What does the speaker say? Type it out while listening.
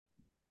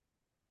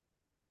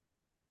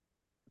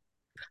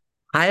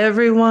Hi,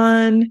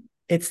 everyone.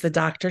 It's the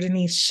Dr.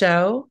 Denise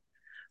Show,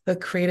 the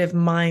Creative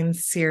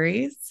Minds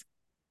series.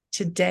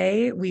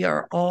 Today, we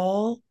are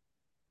all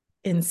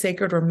in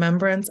sacred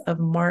remembrance of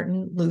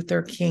Martin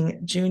Luther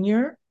King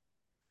Jr.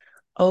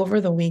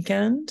 Over the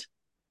weekend,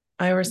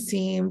 I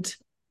received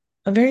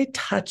a very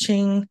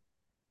touching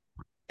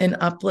and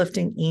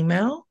uplifting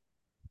email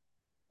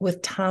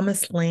with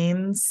Thomas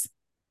Lane's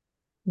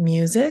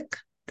music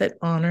that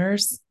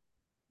honors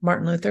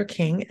Martin Luther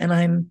King. And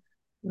I'm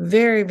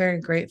very, very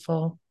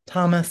grateful,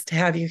 Thomas, to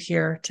have you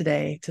here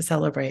today to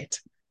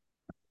celebrate.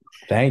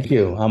 Thank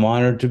you. I'm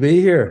honored to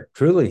be here,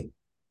 truly.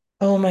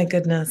 Oh my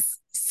goodness.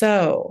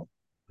 So,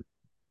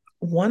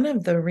 one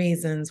of the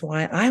reasons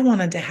why I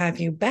wanted to have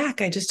you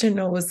back, I just didn't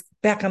know it was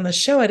back on the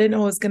show. I didn't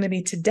know it was going to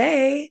be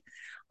today,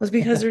 was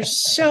because there's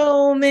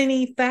so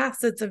many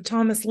facets of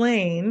Thomas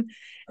Lane.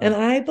 And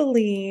I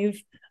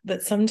believe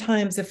that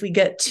sometimes if we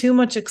get too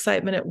much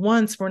excitement at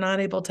once, we're not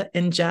able to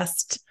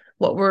ingest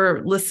what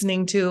we're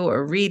listening to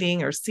or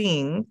reading or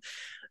seeing.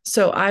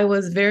 So I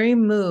was very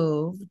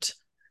moved,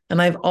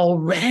 and I've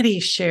already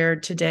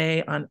shared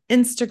today on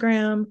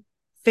Instagram,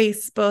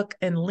 Facebook,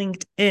 and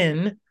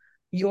LinkedIn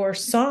your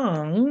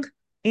song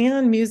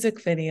and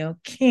music video,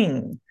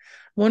 King.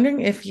 Wondering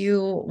if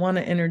you want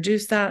to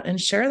introduce that and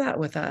share that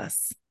with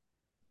us.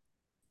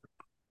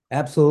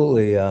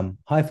 Absolutely.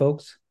 Hi,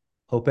 folks.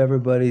 Hope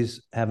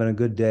everybody's having a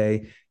good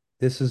day.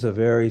 This is a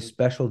very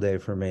special day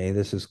for me.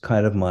 This is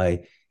kind of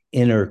my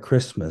inner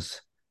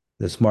Christmas,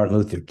 this Martin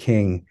Luther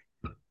King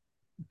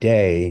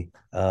Day.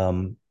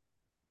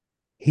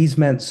 He's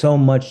meant so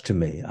much to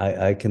me.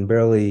 I can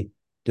barely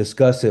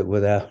discuss it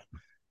without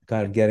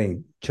kind of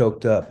getting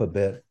choked up a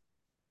bit.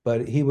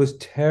 But he was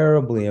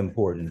terribly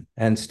important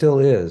and still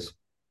is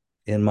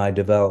in my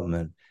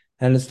development.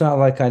 And it's not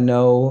like I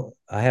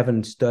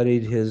haven't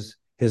studied his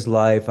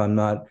life. I'm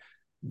not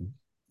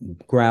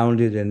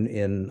grounded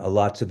in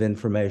lots of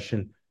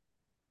information,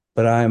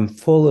 but I'm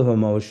full of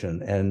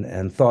emotion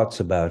and thoughts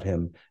about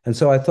him. And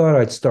so I thought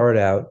I'd start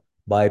out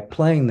by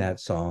playing that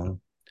song,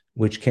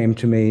 which came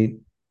to me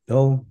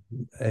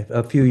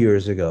a few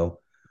years ago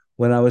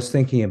when I was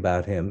thinking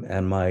about him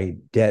and my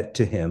debt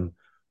to him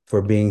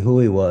for being who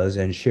he was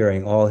and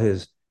sharing all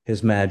his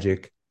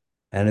magic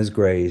and his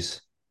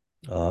grace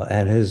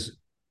and his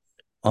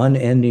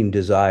unending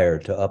desire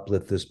to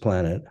uplift this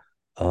planet.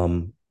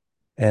 And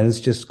it's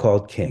just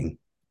called King.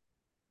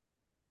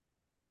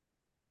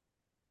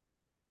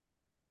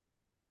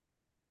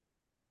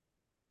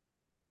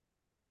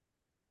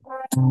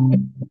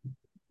 In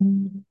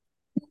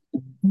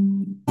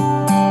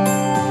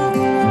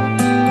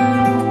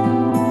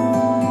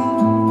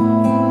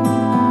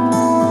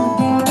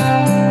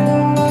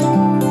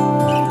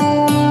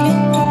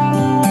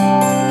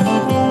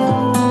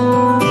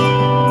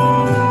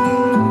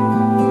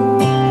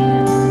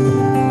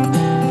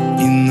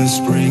the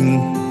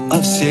spring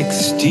of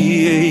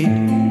 68,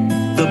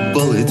 the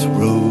bullets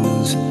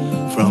rose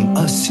from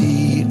a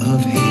sea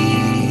of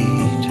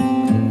hate.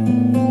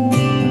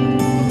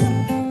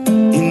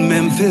 In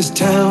Memphis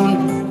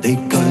town, they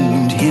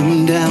gunned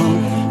him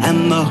down,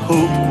 and the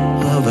hope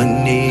of a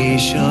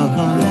nation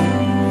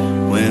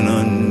went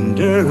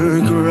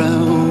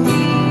underground.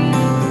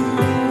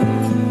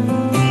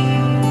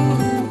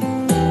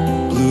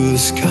 Blue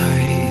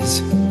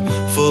skies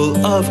full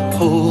of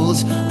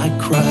holes, I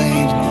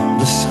cried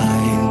beside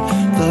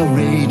the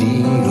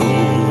radio.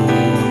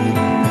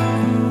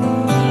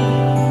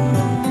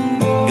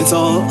 It's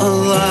all a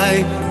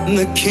lie, and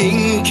the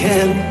king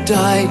can't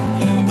die,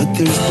 but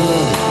there's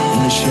blood in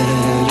the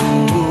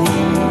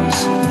shadows.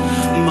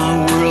 My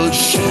world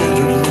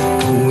shattered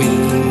like a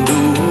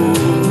window.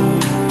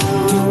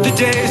 The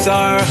days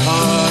are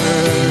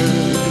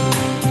hard,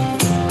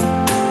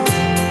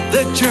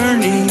 the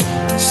journey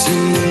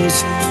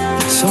seems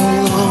so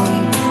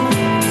long.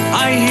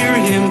 I hear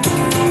him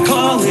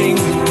calling,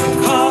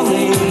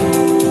 calling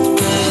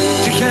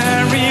to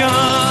carry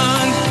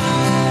on,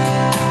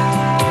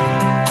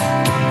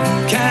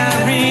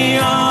 carry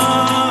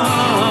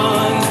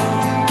on,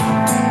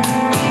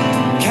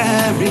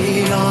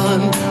 carry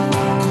on.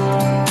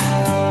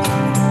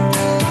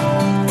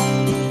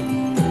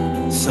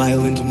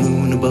 Silent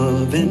moon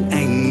above an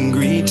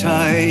angry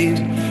tide,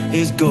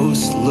 his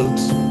ghost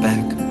looks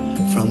back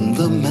from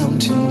the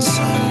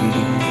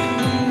mountainside.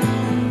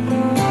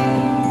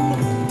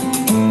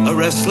 A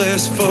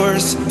restless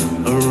force,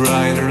 a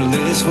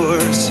riderless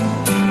horse,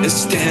 is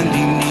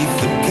standing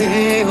neath the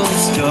pale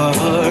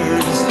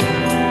stars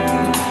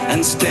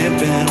and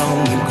stamping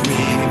on the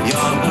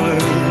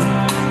graveyard.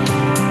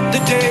 The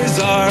days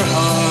are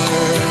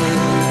hard,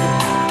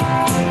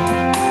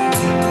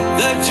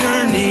 the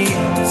journey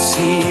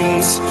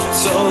seems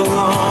so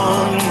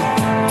long.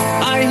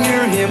 I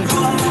hear him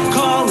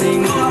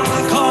calling,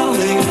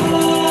 calling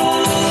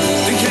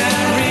to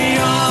carry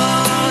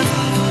on,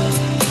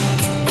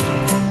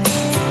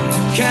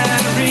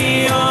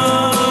 carry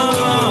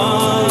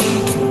on,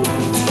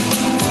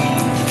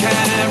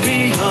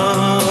 carry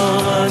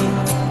on.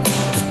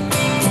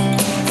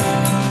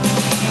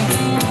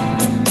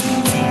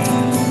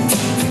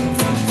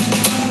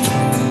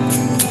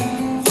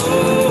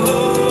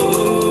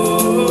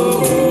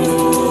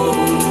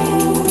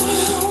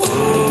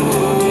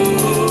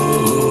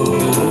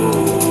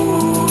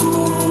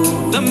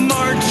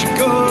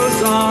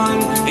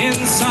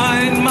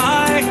 inside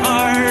my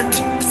heart.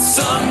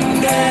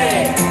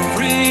 Someday,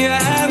 free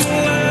at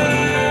last.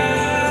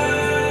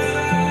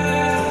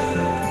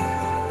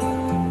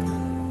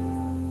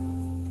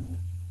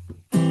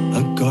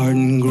 A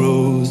garden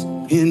grows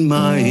in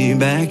my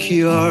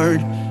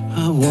backyard.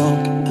 I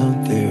walk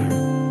out there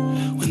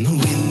when the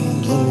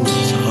wind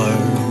blows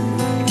hard.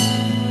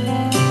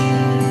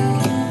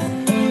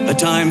 A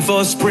time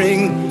for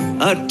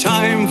spring, a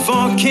time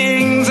for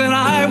kings, and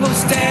I will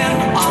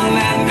stand on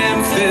that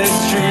Memphis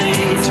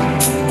street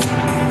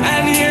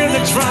and hear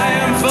the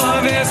triumph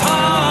of his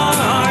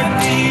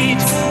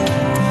heartbeat.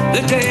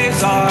 The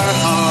days are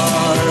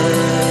hard,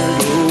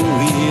 oh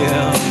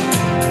yeah.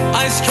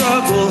 I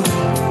struggle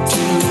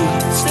to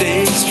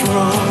stay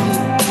strong.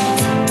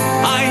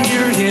 I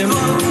hear him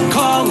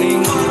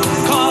calling,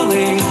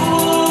 calling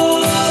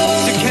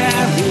to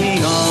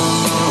carry on.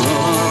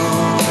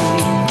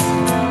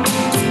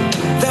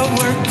 The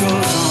work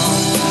goes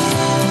on.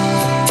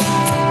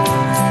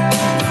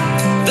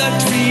 The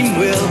dream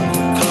will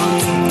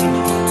come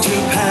to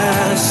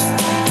pass.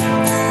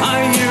 I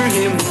hear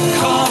him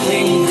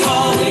calling,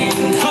 calling,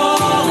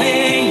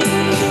 calling.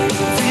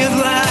 Free at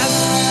last.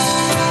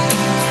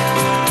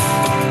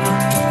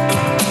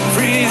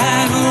 Free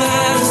at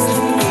last.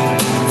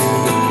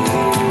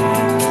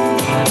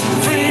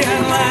 Free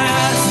at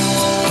last.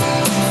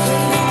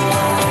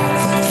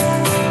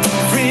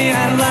 Free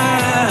at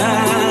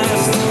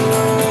last.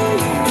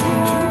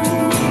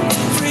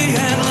 Free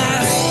at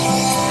last.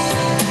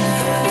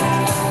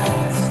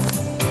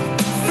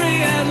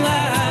 Free at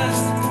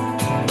last.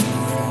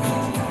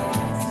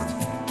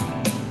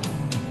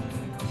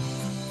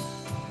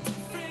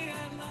 Free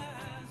at last.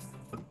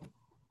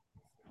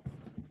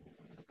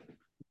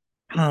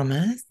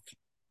 Thomas,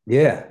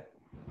 Yeah.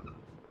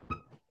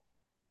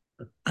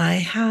 I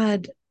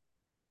had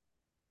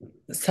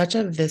such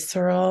a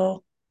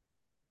visceral,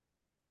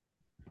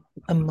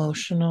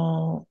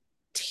 emotional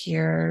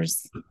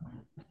tears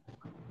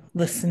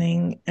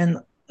listening and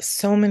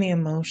so many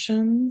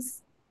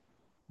emotions.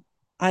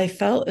 I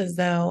felt as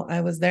though I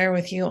was there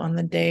with you on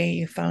the day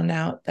you found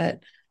out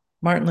that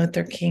Martin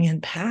Luther King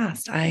had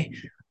passed. I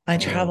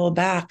travel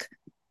back.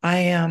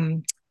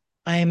 I'm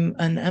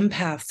an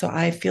empath, so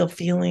I feel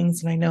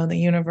feelings, and I know the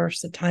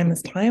universe, the time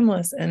is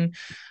timeless. And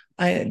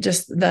I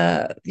just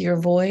your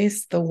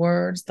voice, the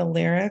words, the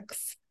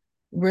lyrics,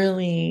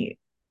 really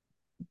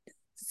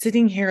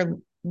sitting here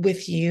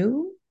with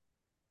you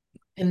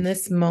in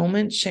this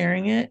moment,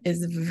 sharing it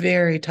is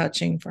very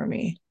touching for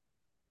me.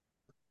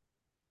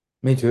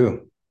 Me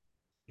too.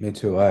 Me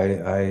too.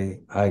 I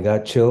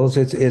got chills.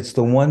 It's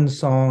the one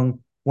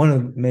song, one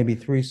of maybe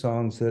three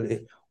songs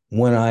that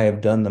when I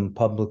have done them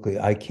publicly,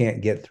 I can't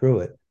get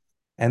through it.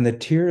 And the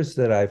tears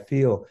that I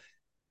feel,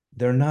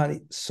 they're not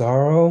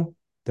sorrow,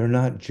 they're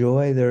not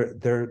joy,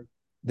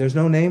 there's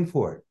no name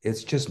for it.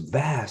 It's just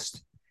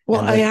vast.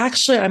 Well,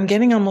 I'm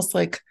getting almost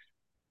like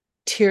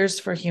tears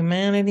for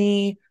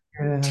humanity,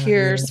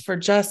 tears for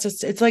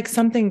justice. It's like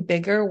something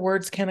bigger.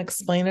 Words can't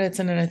explain it. It's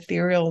in an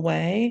ethereal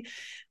way.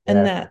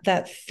 And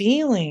that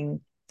feeling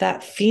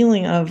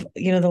of,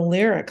 the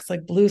lyrics,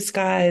 like blue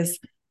skies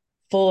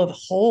full of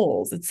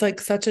holes. It's like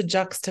such a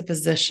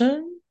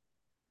juxtaposition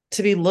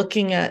to be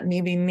looking at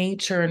maybe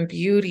nature and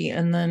beauty,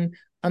 and then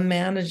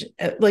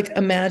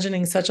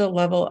imagining such a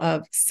level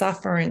of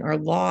suffering or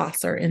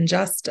loss or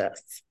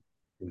injustice.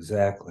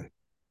 Exactly.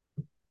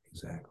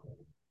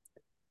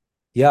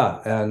 Yeah,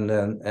 and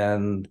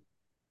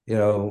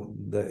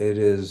it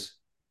is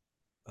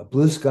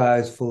blue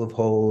skies full of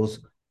holes.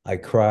 I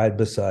cried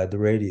beside the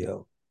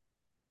radio.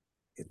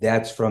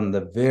 That's from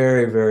the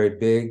very, very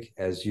big,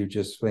 as you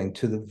just explained,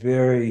 to the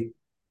very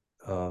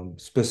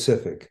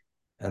specific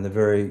and the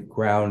very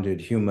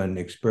grounded human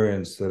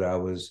experience that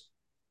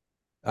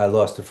I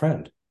lost a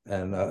friend,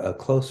 and a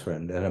close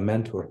friend and a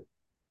mentor.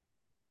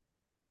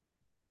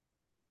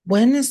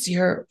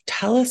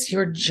 Tell us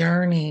your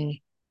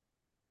journey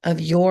of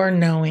your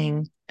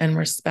knowing and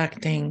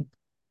respecting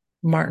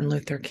Martin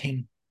Luther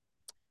King.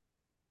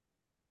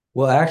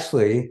 Well,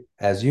 actually,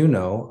 as you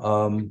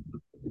know,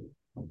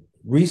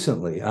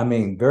 recently,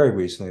 very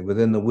recently,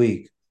 within the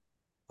week,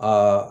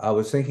 I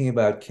was thinking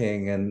about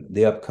King and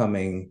the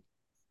upcoming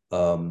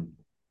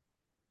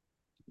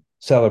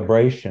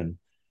celebration.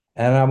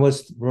 And I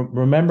was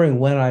remembering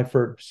when I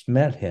first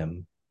met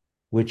him,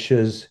 which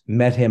is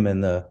met him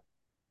in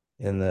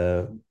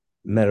the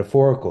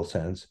metaphorical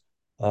sense,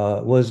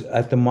 was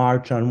at the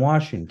March on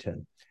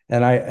Washington.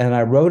 And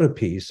I wrote a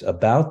piece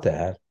about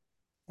that.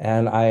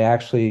 And I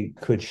actually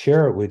could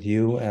share it with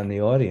you and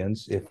the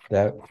audience if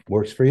that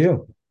works for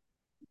you.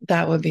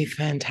 That would be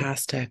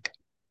fantastic.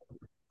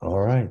 All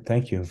right.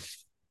 Thank you.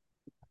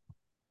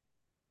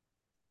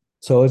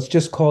 So it's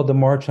just called the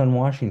March on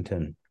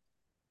Washington.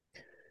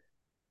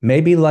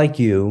 Maybe like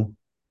you,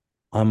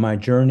 on my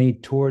journey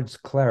towards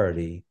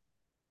clarity,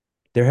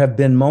 there have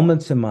been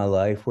moments in my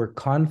life where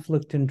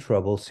conflict and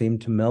trouble seem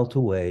to melt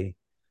away,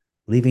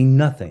 leaving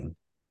nothing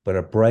but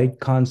a bright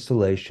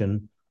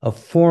constellation of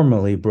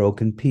formerly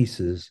broken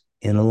pieces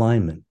in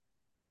alignment,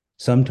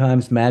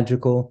 sometimes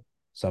magical,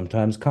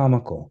 sometimes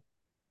comical,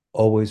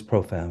 always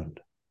profound.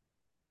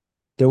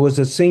 There was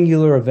a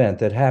singular event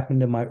that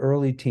happened in my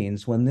early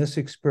teens when this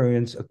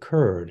experience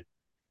occurred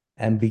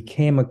and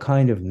became a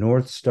kind of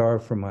North Star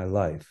for my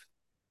life.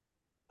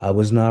 I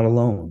was not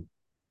alone.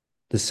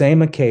 The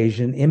same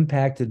occasion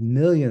impacted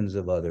millions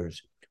of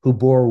others who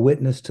bore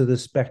witness to the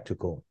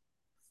spectacle,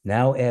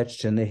 now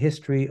etched in the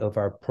history of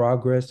our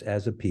progress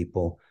as a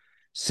people,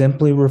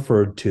 simply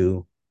referred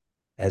to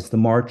as the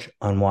March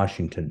on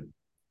Washington.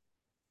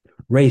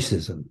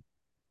 Racism.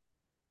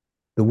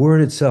 The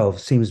word itself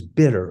seems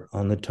bitter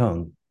on the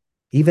tongue.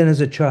 Even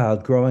as a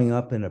child growing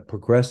up in a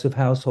progressive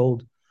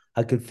household,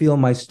 I could feel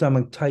my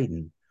stomach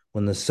tighten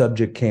when the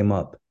subject came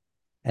up,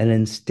 an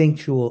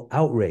instinctual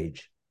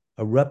outrage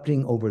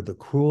erupting over the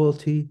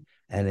cruelty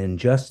and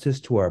injustice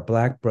to our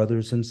Black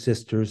brothers and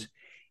sisters,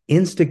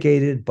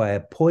 instigated by a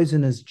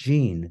poisonous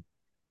gene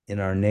in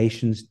our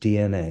nation's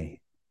DNA.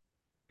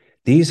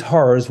 These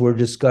horrors were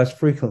discussed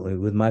frequently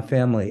with my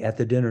family at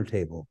the dinner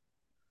table,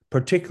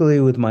 particularly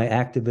with my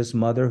activist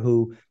mother,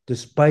 who,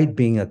 despite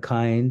being a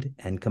kind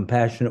and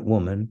compassionate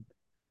woman,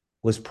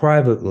 was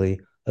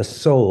privately a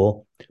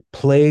soul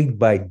plagued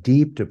by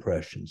deep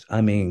depressions,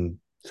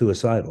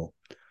 suicidal,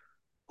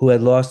 who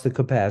had lost the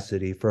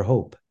capacity for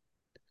hope.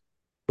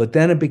 But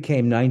then it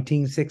became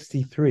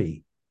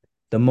 1963,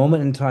 the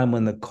moment in time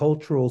when the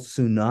cultural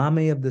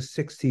tsunami of the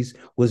 60s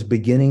was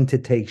beginning to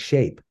take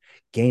shape,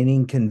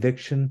 gaining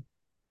conviction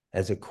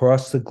as it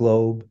crossed the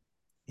globe,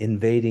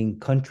 invading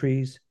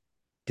countries,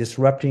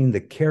 disrupting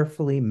the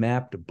carefully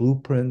mapped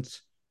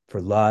blueprints for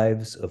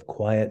lives of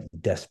quiet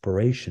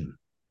desperation.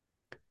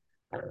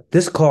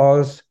 This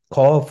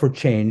call for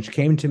change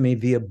came to me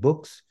via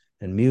books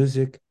and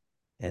music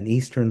and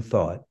Eastern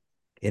thought.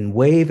 In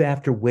wave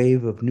after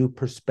wave of new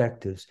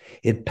perspectives,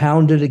 it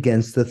pounded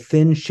against the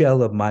thin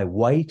shell of my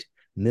white,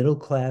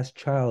 middle-class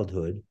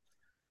childhood,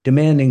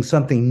 demanding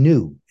something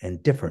new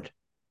and different,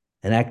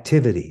 an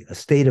activity, a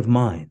state of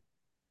mind,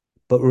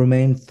 but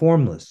remained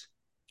formless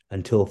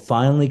until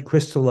finally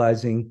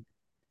crystallizing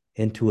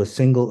into a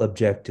single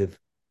objective: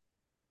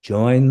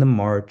 join the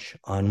March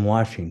on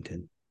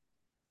Washington.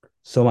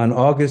 So on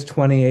August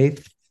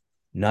 28th,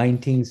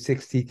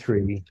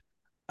 1963,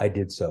 I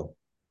did so.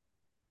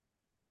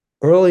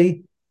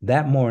 Early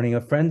that morning,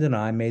 a friend and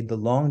I made the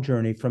long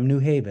journey from New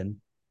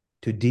Haven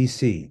to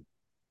DC.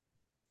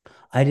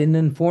 I didn't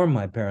inform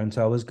my parents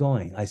I was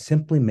going. I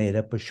simply made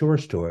up a shore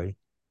story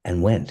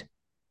and went.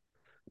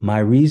 My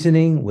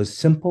reasoning was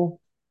simple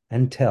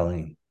and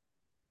telling.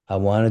 I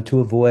wanted to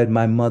avoid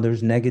my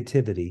mother's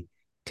negativity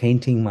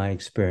tainting my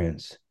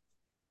experience.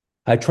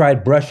 I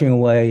tried brushing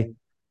away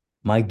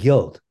my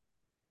guilt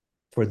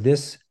for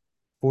this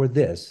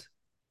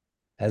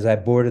as I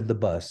boarded the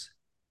bus,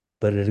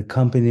 but it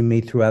accompanied me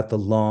throughout the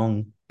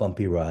long,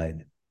 bumpy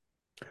ride.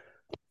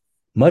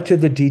 Much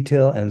of the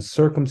detail and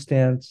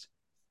circumstance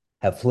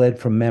have fled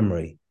from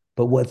memory,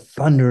 but what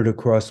thundered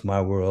across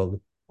my world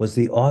was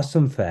the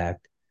awesome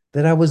fact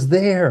that I was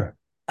there.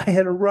 I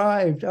had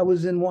arrived. I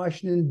was in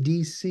Washington,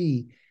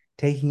 D.C.,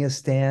 taking a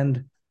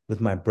stand with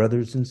my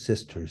brothers and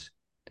sisters.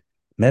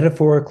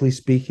 Metaphorically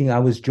speaking, I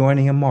was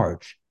joining a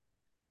march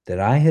that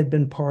I had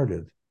been part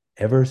of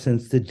ever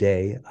since the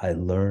day I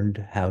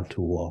learned how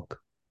to walk.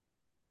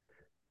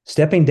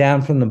 Stepping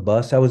down from the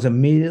bus, I was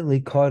immediately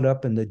caught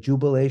up in the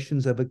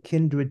jubilations of a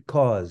kindred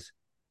cause,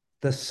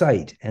 the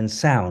sight and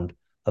sound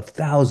of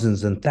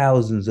thousands and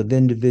thousands of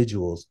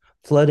individuals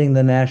flooding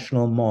the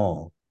National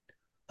Mall,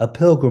 a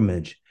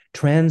pilgrimage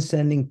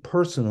transcending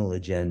personal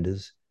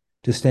agendas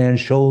to stand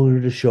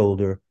shoulder to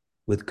shoulder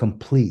with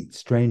complete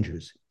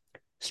strangers,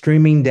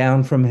 streaming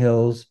down from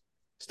hills,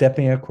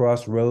 stepping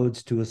across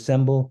roads to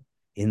assemble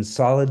in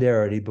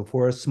solidarity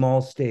before a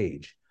small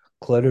stage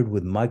cluttered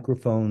with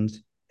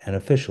microphones and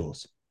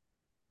officials,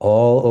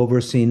 all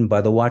overseen by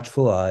the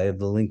watchful eye of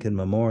the Lincoln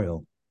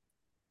Memorial.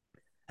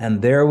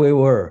 And there we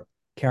were,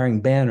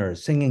 carrying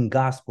banners, singing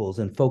gospels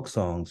and folk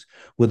songs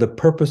with a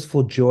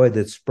purposeful joy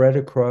that spread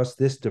across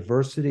this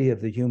diversity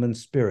of the human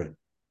spirit,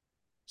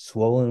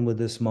 swollen with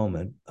this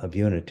moment of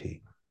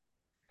unity.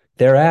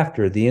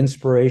 Thereafter, the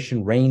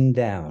inspiration rained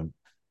down.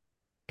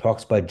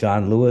 Talks by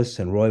John Lewis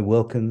and Roy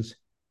Wilkins,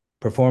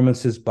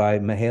 performances by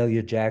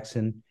Mahalia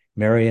Jackson,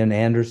 Marian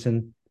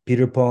Anderson,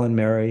 Peter, Paul and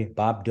Mary,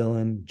 Bob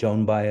Dylan,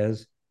 Joan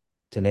Baez,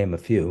 to name a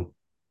few,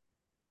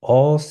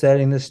 all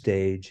setting the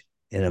stage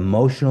in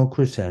emotional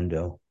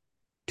crescendo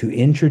to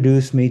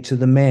introduce me to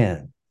the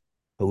man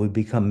who would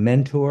become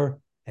mentor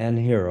and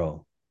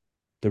hero,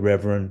 the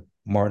Reverend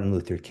Martin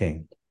Luther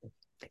King.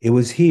 It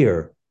was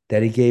here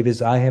that he gave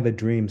his I Have a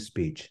Dream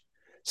speech,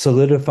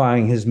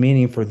 solidifying his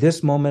meaning for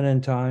this moment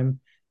in time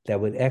that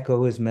would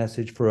echo his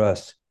message for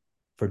us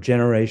for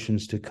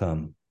generations to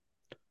come.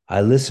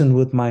 I listened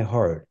with my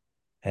heart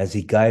as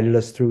he guided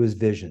us through his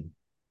vision,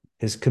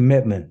 his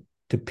commitment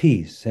to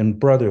peace and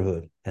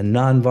brotherhood and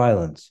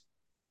nonviolence,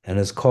 and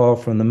his call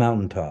from the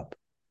mountaintop,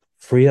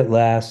 free at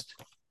last,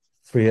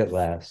 free at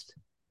last.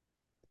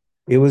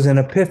 It was an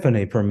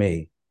epiphany for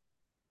me.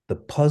 The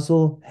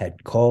puzzle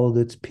had called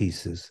its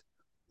pieces,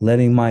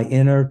 letting my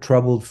inner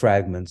troubled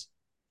fragments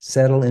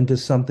settle into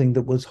something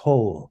that was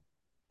whole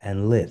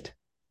and lit.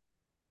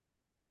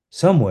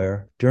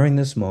 Somewhere during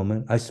this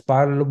moment, I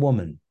spotted a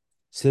woman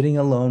sitting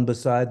alone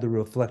beside the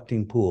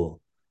reflecting pool,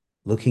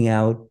 looking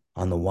out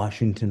on the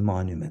Washington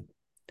Monument.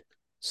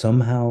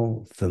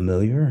 Somehow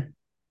familiar?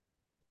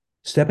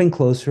 Stepping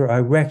closer, I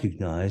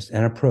recognized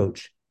and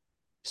approached.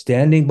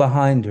 Standing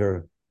behind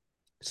her,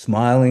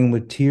 smiling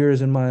with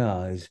tears in my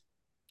eyes,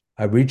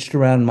 I reached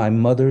around my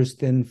mother's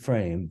thin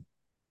frame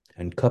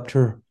and cupped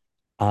her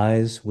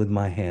eyes with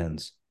my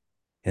hands.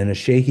 In a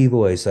shaky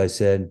voice, I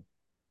said,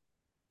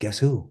 "Guess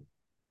who?"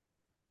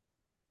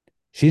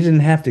 She didn't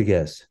have to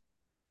guess.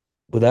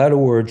 Without a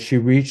word, she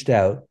reached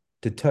out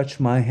to touch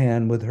my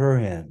hand with her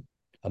hand,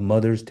 a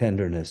mother's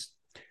tenderness,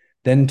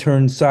 then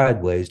turned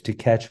sideways to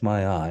catch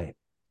my eye.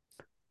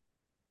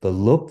 The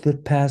look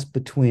that passed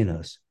between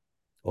us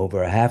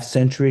over a half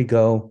century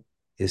ago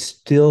is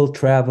still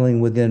traveling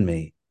within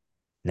me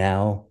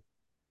now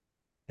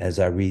as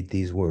I read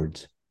these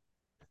words.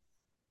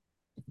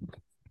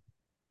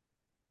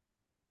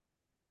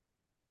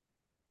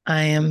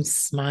 I am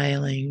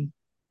smiling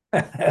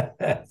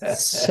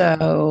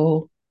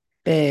so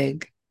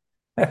big.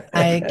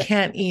 I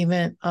can't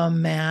even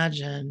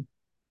imagine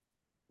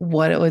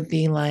what it would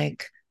be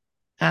like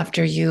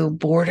after you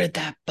boarded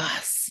that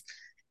bus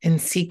in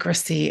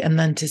secrecy and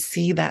then to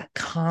see that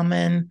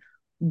common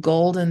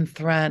golden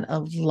thread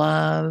of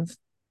love,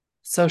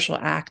 social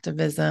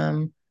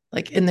activism,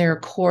 like in their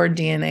core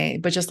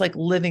DNA, but just like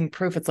living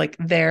proof. It's like,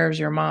 there's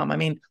your mom. I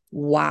mean,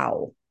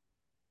 wow.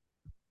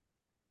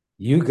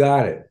 You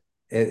got it.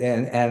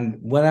 And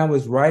when I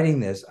was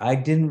writing this, I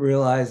didn't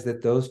realize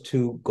that those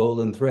two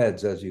golden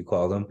threads, as you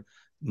call them,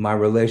 my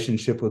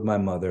relationship with my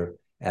mother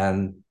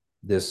and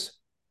this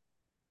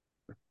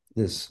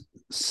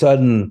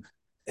sudden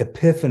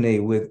epiphany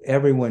with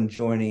everyone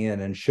joining in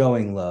and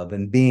showing love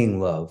and being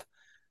love.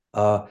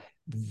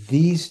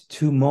 These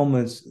two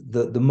moments,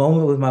 the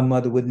moment with my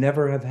mother would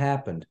never have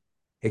happened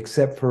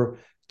except for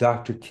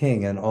Dr.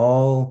 King and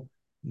all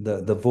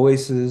the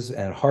voices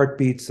and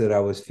heartbeats that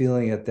I was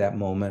feeling at that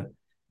moment.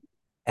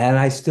 And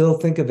I still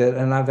think of it,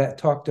 and I've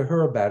talked to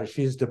her about it.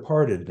 She's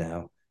departed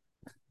now.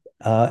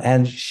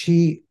 And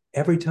she,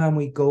 every time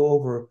we go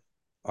over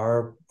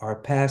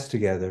our past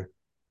together,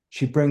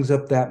 she brings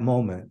up that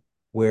moment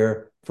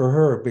where for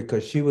her,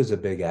 because she was a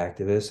big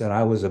activist and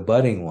I was a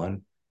budding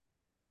one,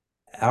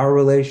 our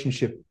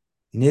relationship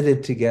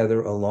knitted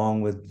together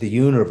along with the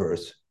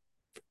universe,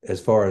 as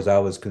far as I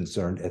was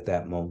concerned at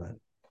that moment.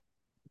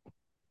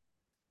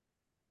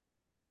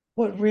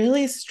 What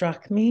really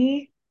struck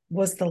me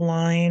was the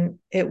line,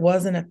 "It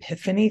was an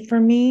epiphany for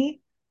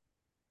me.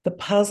 The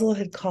puzzle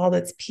had called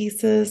its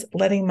pieces,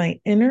 letting my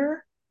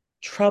inner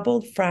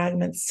troubled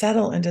fragments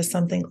settle into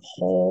something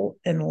whole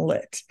and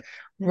lit."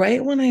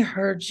 Right when I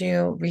heard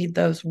you read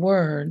those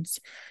words,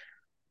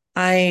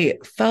 I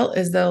felt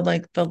as though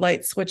like the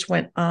light switch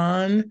went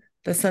on,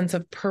 the sense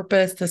of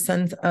purpose, the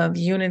sense of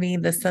unity,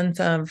 the sense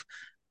of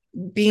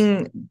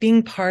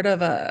being part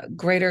of a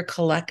greater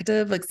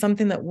collective, like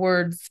something that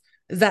words,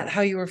 is that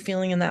how you were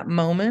feeling in that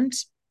moment?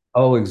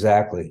 Oh,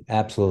 exactly.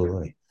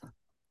 Absolutely.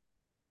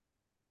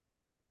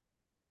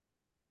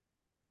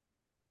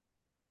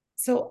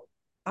 So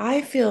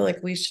I feel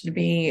like we should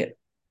be,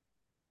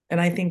 and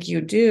I think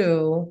you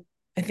do,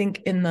 I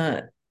think in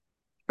the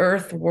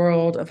earth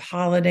world of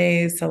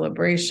holidays,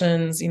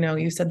 celebrations,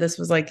 you said this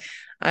was like,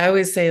 I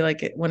always say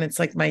like when it's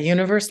like my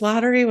universe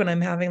lottery, when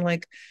I'm having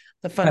like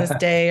the funnest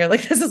day, or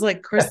like this is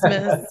like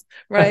Christmas,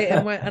 right?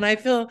 And I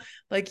feel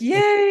like,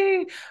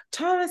 yay,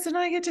 Thomas and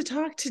I get to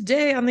talk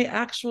today on the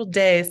actual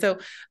day. So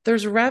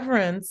there's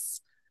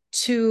reverence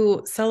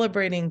to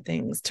celebrating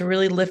things, to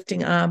really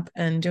lifting up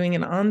and doing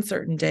it on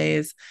certain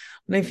days.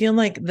 And I feel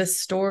like the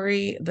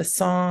story, the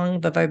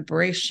song, the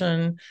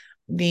vibration,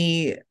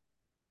 the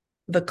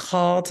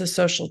call to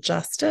social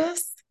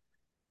justice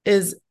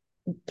is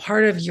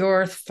part of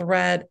your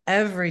thread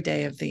every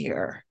day of the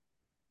year.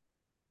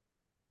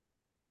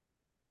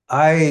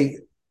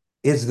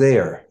 It's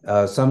there.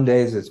 Some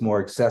days it's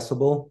more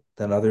accessible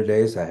than other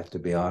days, I have to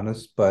be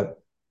honest.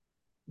 But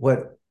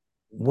what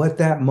what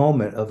that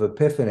moment of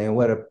epiphany and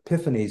what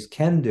epiphanies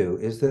can do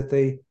is that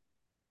they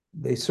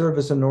serve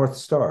as a North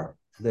Star.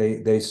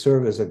 They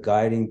serve as a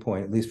guiding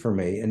point, at least for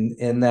me.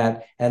 And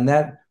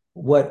that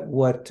what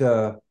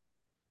Martin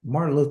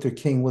Luther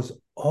King was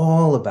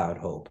all about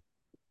hope.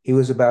 He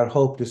was about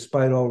hope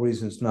despite all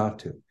reasons not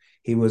to.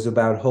 He was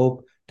about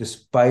hope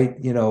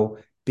despite,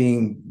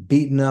 being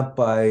beaten up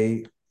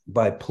by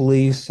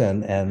police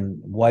and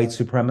white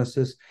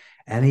supremacists.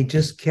 And he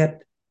just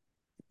kept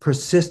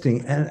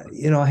persisting.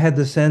 And, I had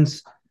the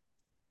sense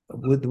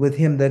with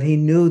him that he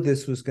knew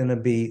this was going to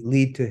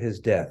lead to his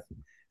death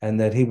and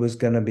that he was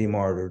going to be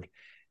martyred.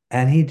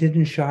 And he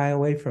didn't shy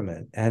away from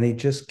it. And he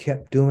just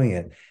kept doing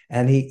it.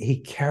 And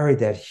he carried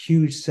that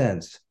huge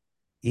sense,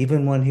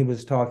 even when he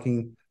was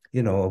talking,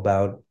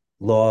 about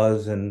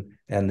laws and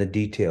the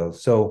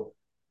details. So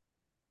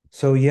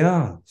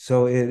yeah,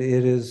 so it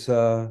is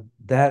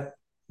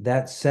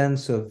that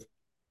sense of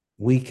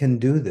we can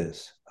do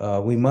this.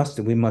 we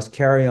must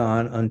carry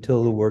on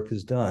until the work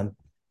is done.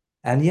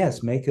 And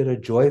yes, make it a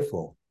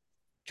joyful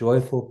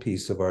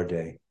piece of our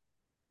day.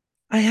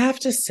 I have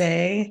to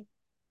say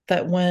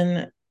that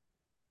when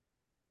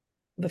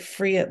the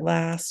free at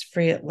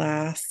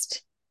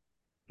last,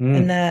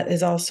 and that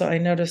is also, I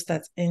noticed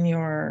that's in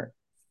your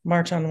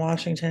March on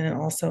Washington and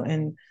also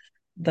in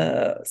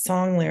the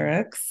song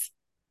lyrics.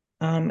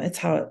 It's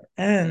how it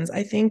ends.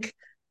 I think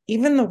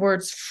even the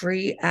words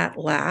free at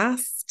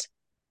last,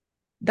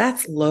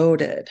 that's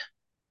loaded.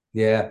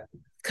 Yeah.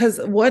 Because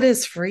what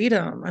is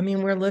freedom? I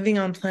mean, we're living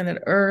on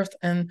planet Earth,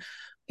 and,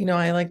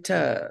 I like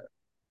to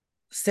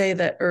say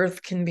that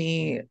Earth can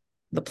be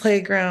the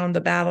playground,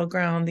 the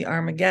battleground, the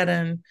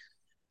Armageddon.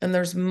 And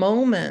there's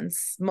moment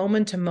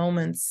to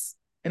moments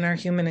in our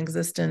human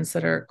existence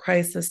that are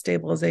crisis,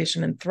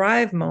 stabilization, and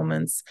thrive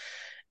moments.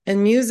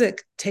 And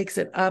music takes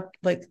it up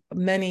like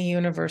many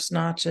universe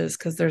notches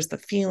because there's the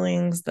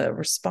feelings, the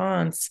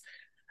response.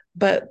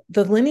 But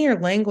the linear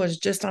language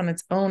just on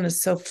its own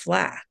is so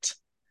flat.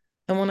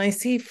 And when I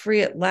see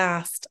free at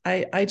last,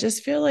 I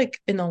just feel like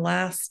in the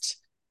last,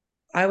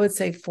 I would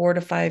say 4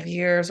 to 5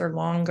 years or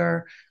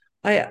longer,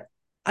 I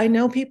I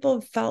know people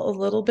have felt a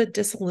little bit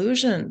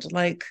disillusioned.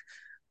 Like,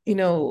 you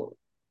know,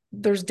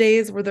 there's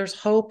days where there's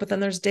hope, but then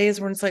there's days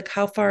where it's like,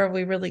 how far have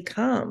we really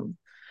come?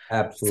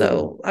 Absolutely.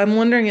 So I'm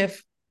wondering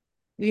if,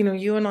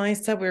 you and I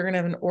said we were going to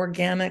have an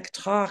organic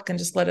talk and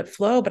just let it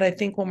flow. But I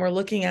think when we're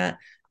looking at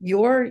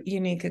your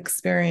unique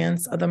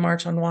experience of the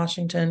March on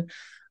Washington,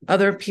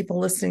 other people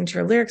listening to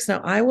your lyrics,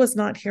 now I was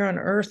not here on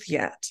earth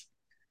yet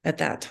at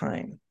that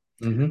time.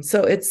 Mm-hmm.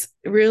 So it's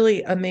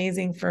really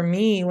amazing for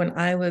me when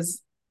I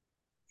was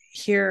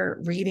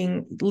here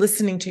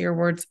listening to your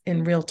words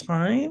in real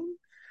time.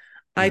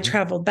 I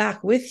traveled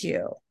back with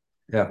you.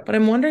 Yeah. But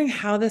I'm wondering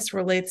how this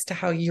relates to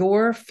how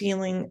you're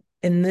feeling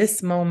in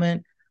this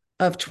moment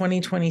of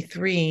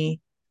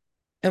 2023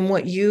 and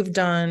what you've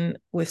done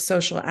with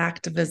social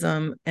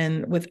activism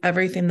and with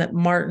everything that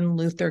Martin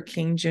Luther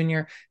King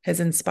Jr. has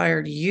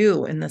inspired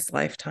you in this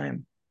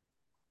lifetime.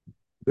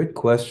 Good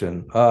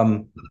question.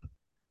 I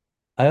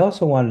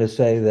also wanted to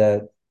say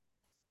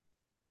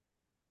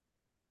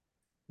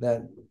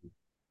that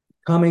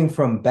coming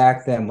from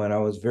back then when I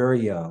was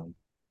very young,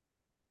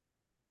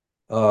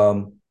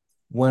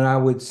 when I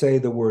would say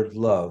the word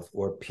love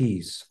or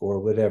peace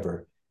or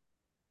whatever,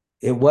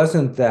 it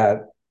wasn't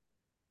that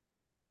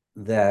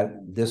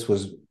this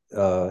was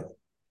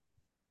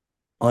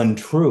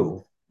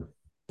untrue,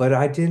 but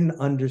I didn't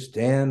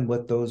understand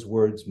what those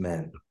words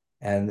meant.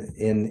 And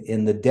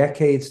in the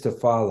decades to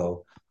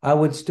follow, I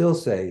would still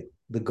say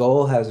the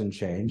goal hasn't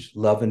changed,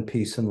 love and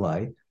peace and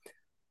light.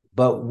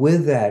 But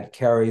with that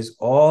carries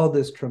all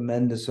this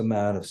tremendous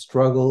amount of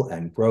struggle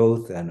and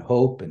growth and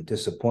hope and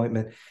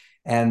disappointment.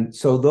 And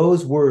so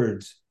those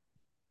words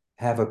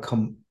have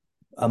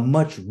a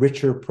much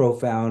richer,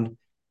 profound,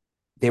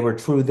 they were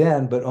true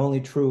then, but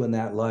only true in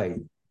that light.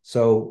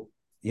 So,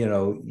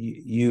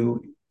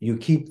 you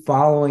keep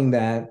following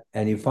that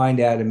and you find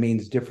out it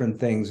means different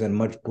things and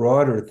much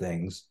broader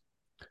things.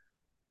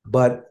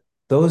 But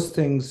those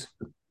things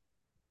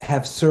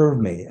have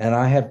served me and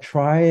I have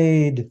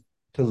tried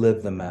to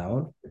live them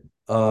out.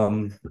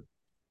 I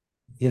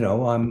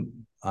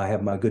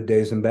have my good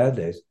days and bad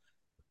days,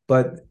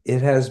 but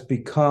it has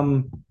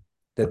become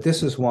that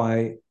this is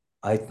why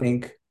I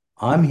think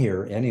I'm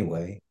here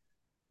anyway,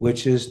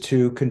 which is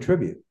to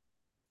contribute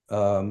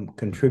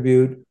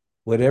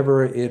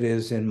whatever it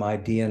is in my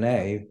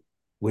DNA,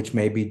 which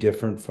may be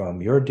different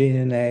from your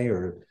DNA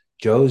or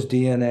Joe's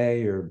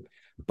DNA,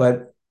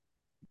 but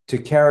to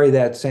carry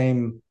that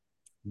same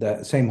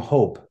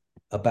hope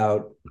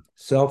about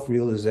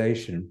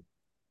self-realization,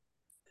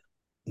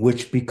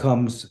 which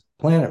becomes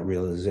planet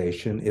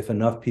realization if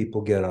enough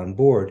people get on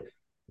board.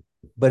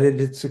 But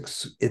it's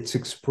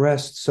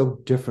expressed so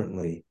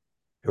differently,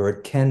 or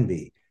it can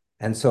be,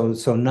 and so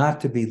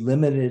not to be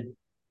limited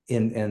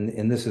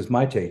and this is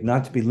my take,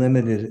 not to be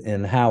limited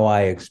in how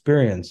I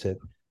experience it,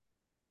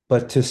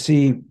 but to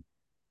see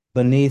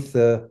beneath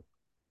the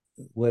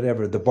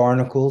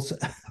barnacles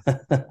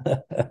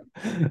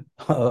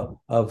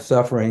of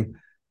suffering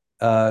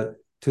to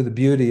the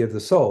beauty of the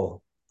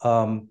soul.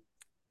 And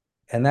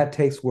that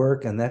takes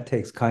work and that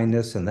takes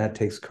kindness and that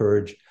takes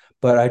courage.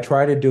 But I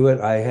try to do it.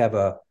 I have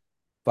a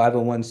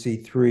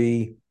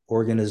 501c3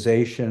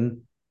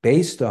 organization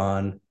based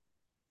on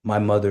my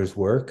mother's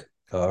work.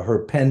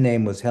 Her pen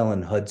name was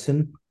Helen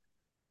Hudson.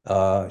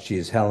 She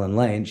is Helen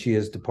Lane. She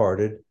has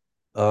departed.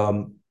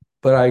 But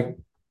I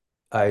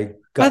got.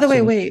 By the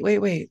way,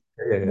 wait.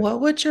 Yeah.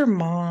 What would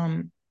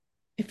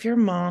if your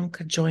mom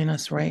could join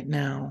us right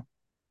now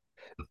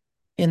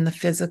in the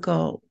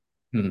physical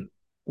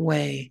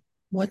way,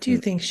 what do you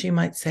think she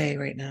might say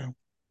right now?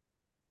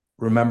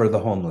 Remember the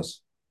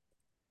homeless.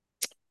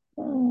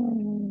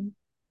 Oh.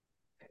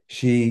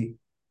 She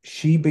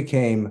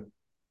became,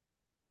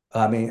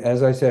 I mean,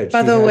 as I said.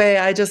 By the way,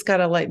 I just got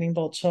a lightning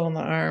bolt chill in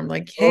the arm.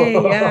 Like, hey,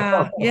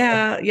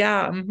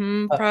 yeah.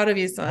 Proud of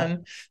you,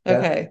 son.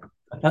 Okay.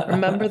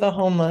 Remember the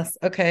homeless.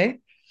 Okay.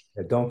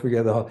 Don't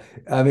forget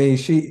I mean,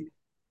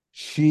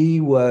 she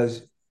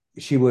was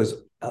she was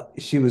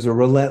she was a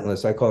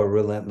relentless, I call her a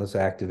relentless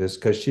activist,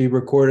 because she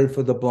recorded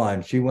for the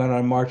blind. She went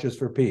on marches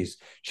for peace.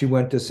 She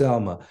went to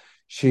Selma.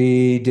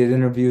 She did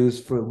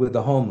interviews with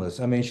the homeless.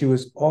 I mean, she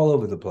was all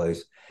over the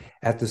place.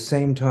 At the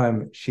same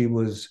time, she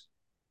was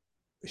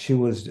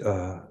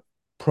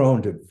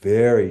prone to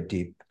very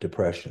deep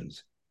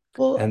depressions.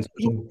 Well, And so,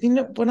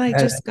 when I and,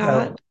 just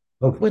got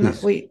oh, when I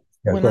please. wait,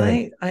 Yeah, when go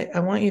ahead. I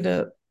want you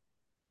to,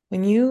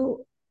 when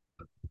you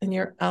in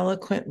your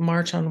eloquent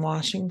March on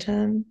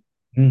Washington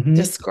Hmm.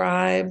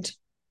 described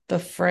the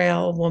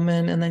frail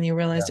woman and then you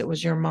realized Yeah. it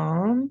was your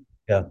mom,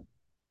 Yeah.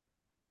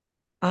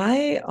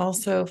 I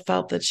also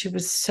felt that she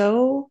was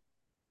so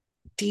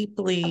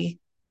deeply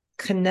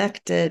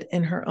connected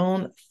in her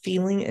own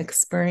feeling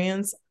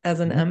experience as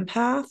an Mhm.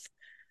 empath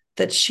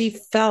that she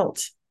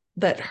felt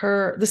that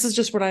this is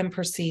just what I'm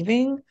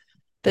perceiving,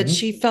 that Mhm.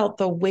 she felt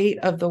the weight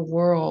of the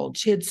world.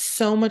 She had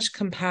so much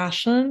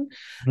compassion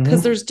because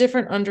Mhm. there's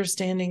different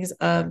understandings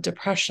of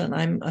depression.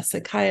 I'm a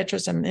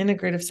psychiatrist, I'm an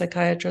integrative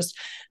psychiatrist,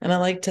 and I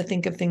like to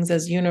think of things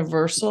as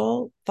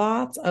universal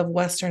thoughts of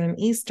Western and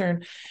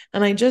Eastern.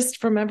 And I just,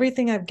 from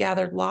everything I've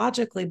gathered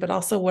logically, but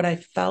also what I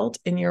felt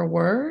in your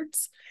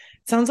words,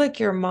 it sounds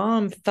like your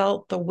mom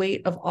felt the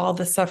weight of all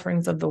the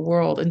sufferings of the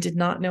world and did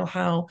not know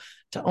how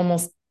to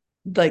almost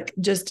like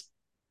just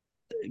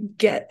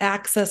get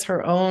access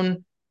her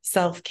own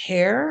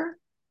self-care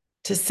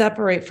to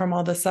separate from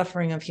all the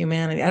suffering of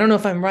humanity. I don't know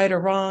if I'm right or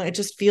wrong. It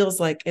just feels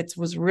like it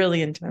was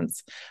really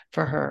intense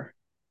for her.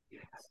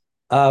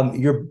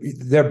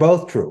 They're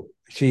both true.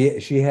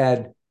 She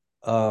had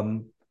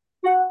um,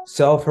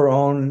 her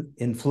own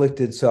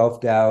inflicted self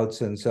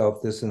doubts and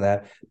self this and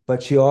that,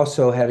 but she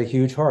also had a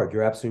huge heart.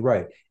 You're absolutely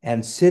right.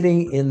 And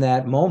sitting in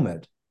that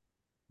moment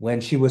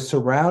when she was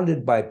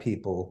surrounded by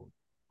people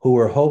who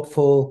were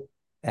hopeful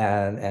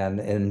and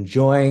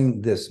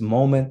enjoying this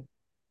moment,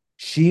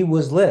 she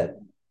was lit.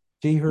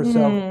 She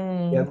herself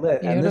got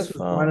lit, and this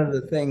was one Beautiful.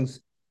 of the things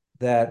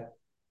that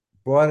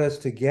brought us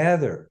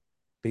together,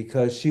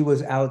 because she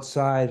was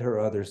outside her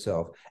other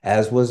self,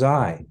 as was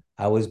I.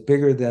 I was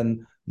bigger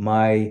than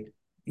my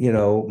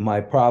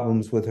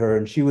problems with her,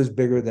 and she was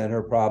bigger than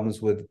her problems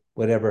with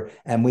whatever.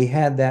 And we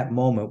had that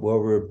moment where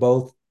we were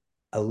both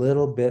a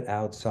little bit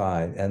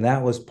outside, and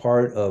that was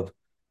part of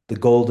the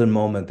golden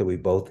moment that we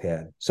both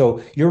had.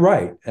 So you're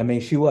right. I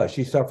mean,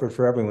 she suffered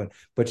for everyone,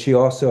 but she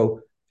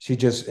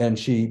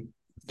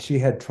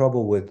had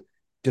trouble with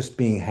just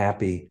being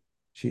happy.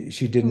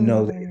 She didn't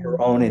know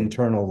her own Mm.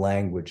 internal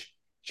language.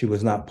 She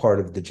was not part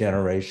of the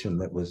generation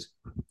that was,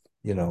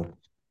 you know,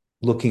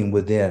 looking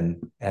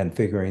within and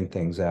figuring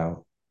things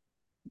out.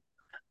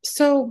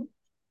 So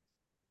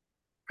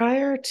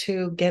prior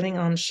to getting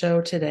on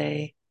show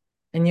today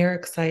and your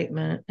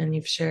excitement, and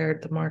you've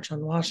shared the March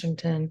on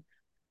Washington,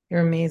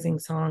 your amazing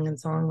song and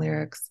song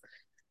lyrics,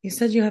 you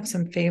said you have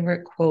some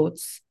favorite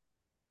quotes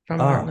from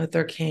Martin Ah,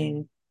 Luther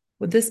King.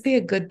 Would this be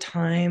a good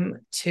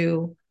time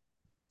to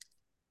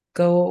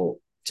go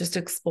just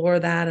explore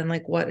that and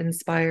like what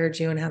inspired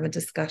you and have a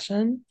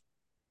discussion?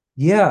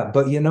 yeah,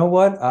 but you know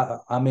what?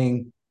 I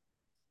mean,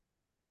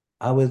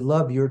 I would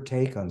love your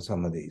take on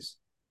some of these,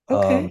 um,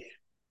 Okay.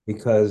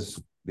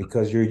 because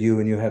you're you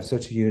and you have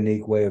such a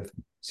unique way of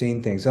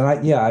seeing things. And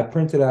I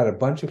printed out a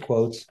bunch of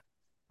quotes.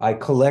 I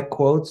collect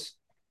quotes.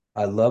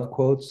 I love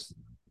quotes.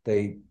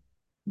 They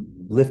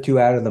lift you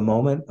out of the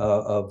moment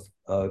of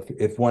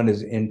if one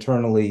is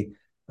internally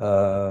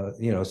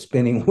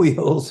spinning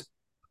wheels,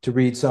 to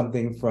read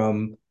something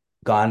from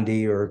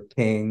Gandhi or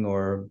King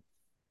or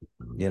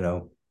you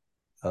know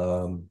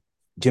um,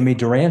 Jimmy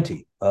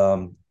Durante,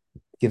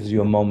 gives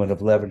you a moment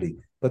of levity.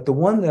 But the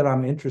one that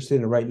I'm interested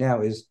in right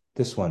now is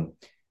this one.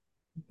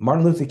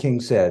 Martin Luther King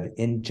said,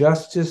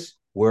 injustice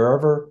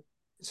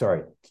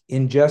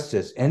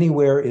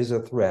anywhere is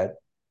a threat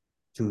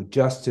to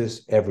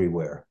justice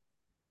everywhere.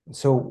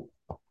 So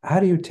how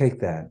do you take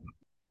that?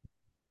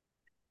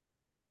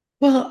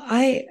 Well,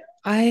 I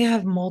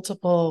have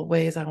multiple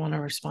ways I want to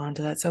respond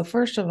to that. So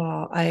first of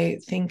all, I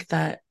think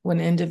that when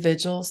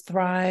individuals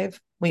thrive,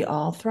 we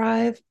all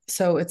thrive.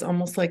 So it's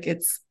almost like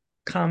it's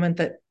comment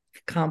that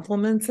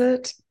complements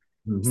it.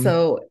 Mm-hmm.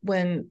 So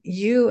when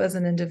you as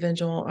an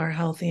individual are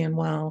healthy and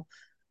well,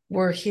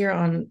 we're here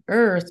on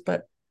earth,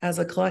 but as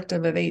a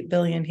collective of 8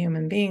 billion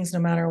human beings, no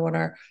matter what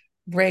our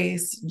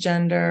race,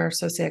 gender,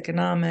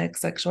 socioeconomic,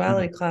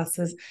 sexuality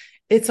classes,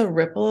 it's a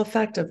ripple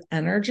effect of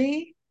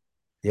energy.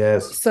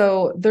 Yes.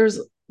 So there's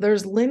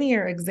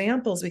linear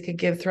examples we could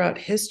give throughout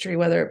history,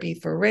 whether it be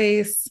for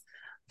race,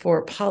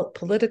 for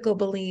political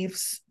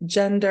beliefs,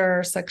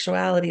 gender,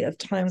 sexuality, of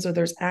times where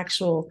there's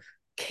actual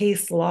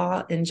case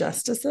law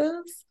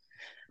injustices.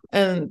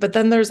 And but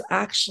then there's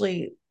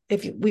actually,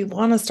 if we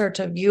want to start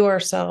to view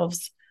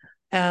ourselves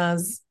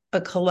as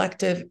a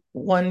collective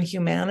one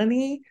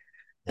humanity,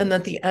 and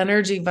that the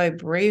energy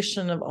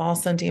vibration of all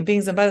sentient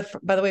beings, and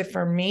by the way,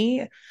 for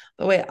me,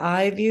 the way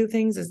I view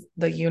things is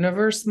the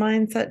universe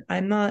mindset.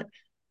 I'm not,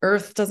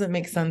 earth doesn't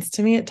make sense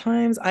to me at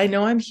times. I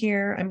know I'm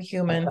here, I'm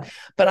human,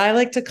 but I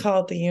like to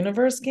call it the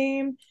universe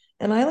game.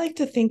 And I like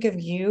to think of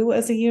you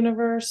as a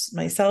universe,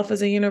 myself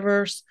as a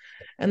universe,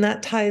 and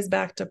that ties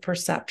back to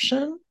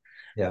perception.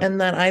 Yeah.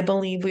 And that I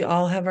believe we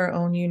all have our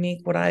own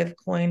unique, what I've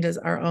coined as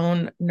our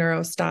own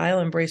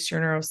neurostyle, embrace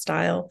your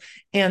neurostyle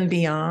and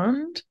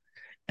beyond.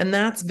 And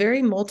that's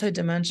very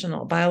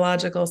multidimensional,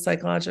 biological,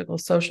 psychological,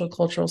 social,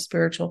 cultural,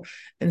 spiritual,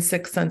 and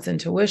sixth sense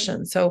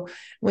intuition. So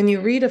when you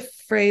read a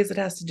phrase that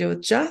has to do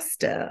with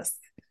justice,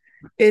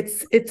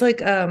 it's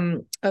like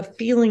a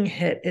feeling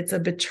hit, it's a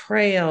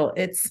betrayal,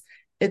 it's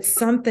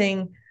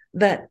something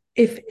that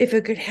if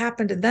it could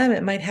happen to them,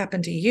 it might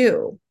happen to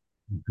you.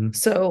 Mm-hmm.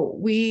 So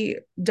we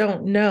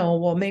don't know.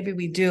 Well, maybe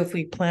we do if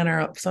we plan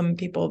our, some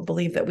people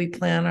believe that we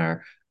plan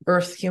our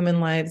earth human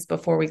lives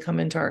before we come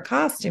into our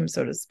costume,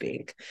 so to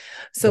speak.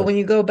 So Sure. when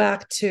you go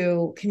back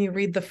to, can you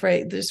read the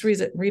phrase, just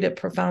read it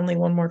profoundly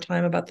one more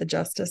time about the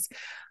justice?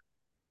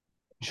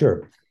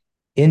 Sure.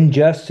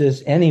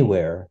 Injustice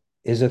anywhere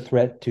is a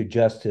threat to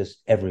justice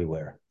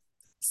everywhere.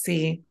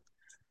 See,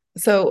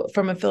 so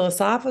from a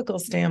philosophical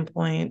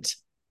standpoint,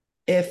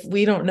 if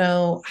we don't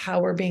know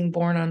how we're being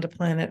born onto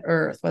planet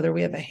Earth, whether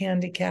we have a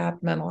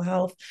handicap, mental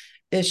health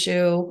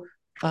issue,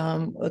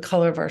 the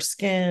color of our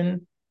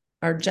skin,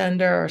 our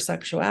gender, our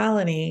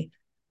sexuality,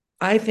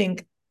 I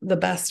think the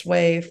best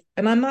way,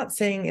 and I'm not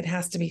saying it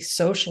has to be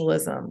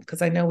socialism,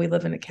 because I know we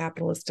live in a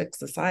capitalistic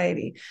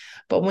society,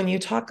 but when you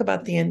talk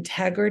about the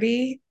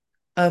integrity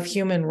of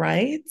human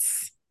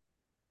rights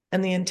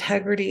and the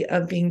integrity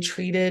of being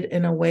treated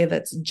in a way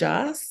that's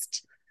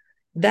just,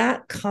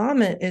 that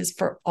comment is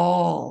for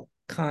all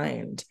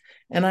kind.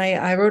 And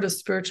I wrote a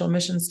spiritual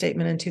mission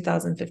statement in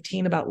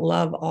 2015 about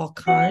love all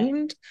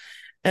kind.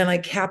 And I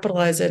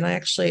capitalized it. And I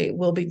actually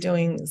will be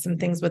doing some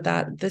things with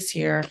that this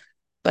year.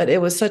 But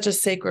it was such a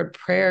sacred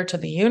prayer to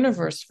the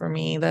universe for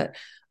me that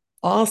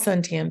all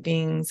sentient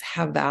beings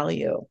have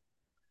value.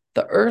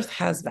 The earth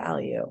has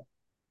value.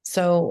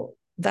 So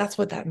that's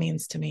what that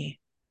means to me.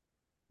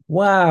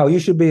 Wow, you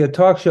should be a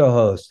talk show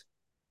host.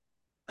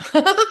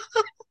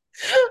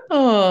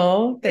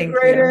 Oh, thank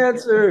Great you.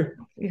 answer.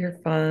 You're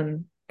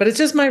fun. But it's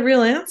just my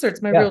real answer.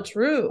 It's my real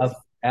truth.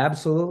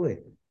 Absolutely.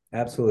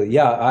 Absolutely.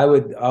 Yeah,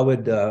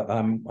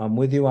 I'm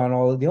with you on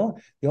all of the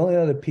only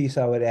other piece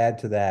I would add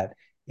to that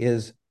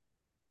is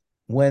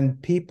when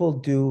people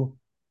do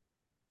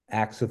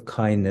acts of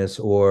kindness,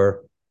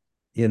 or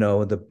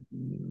the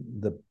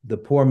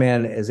poor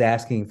man is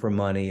asking for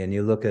money and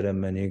you look at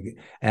him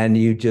and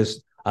you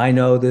just, I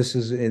know this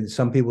is, and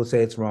some people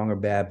say it's wrong or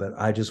bad, but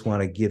I just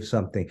want to give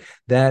something.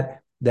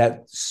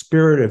 That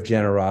spirit of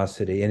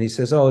generosity, and he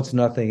says, oh, it's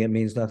nothing, it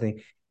means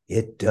nothing.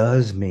 It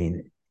does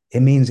mean,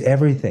 it means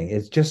everything.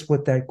 It's just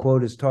what that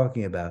quote is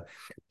talking about.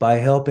 By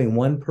helping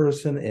one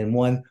person in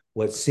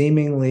what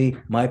seemingly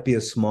might be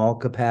a small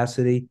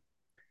capacity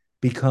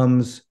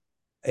becomes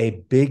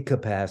a big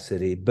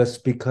capacity, but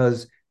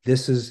because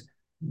this is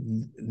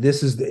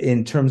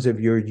in terms of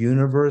your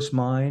universe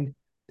mind,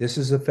 this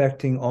is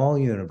affecting all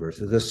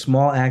universes. The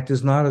small act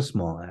is not a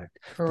small act.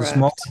 Correct. The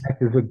small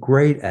act is a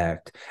great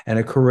act and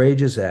a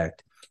courageous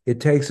act. It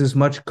takes as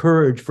much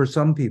courage for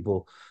some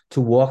people to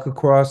walk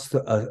across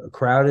a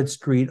crowded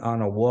street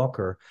on a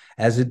walker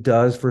as it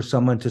does for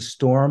someone to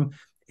storm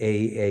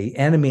a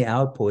enemy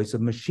outpost, a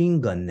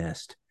machine gun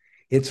nest.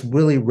 It's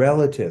really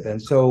relative.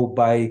 And so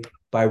by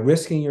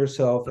risking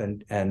yourself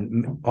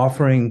and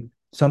offering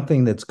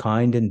something that's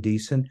kind and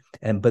decent,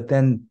 but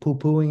then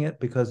poo-pooing it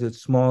because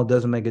it's small,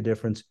 doesn't make a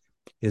difference,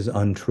 is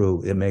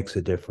untrue. It makes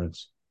a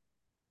difference.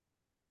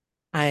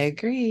 I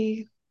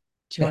agree.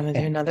 Do you want to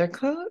do another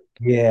quote?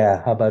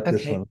 Yeah, how about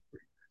this one?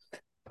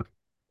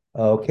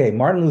 Okay,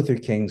 Martin Luther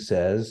King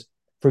says,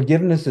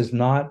 forgiveness is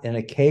not an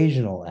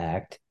occasional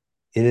act,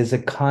 it is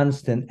a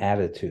constant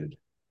attitude.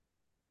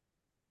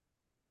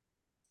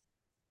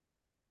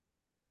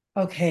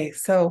 Okay,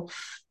 so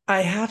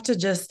I have to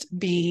just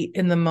be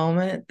in the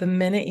moment. The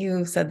minute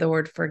you said the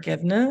word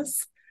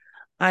forgiveness,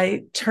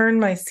 I turned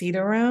my seat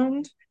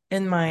around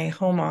in my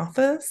home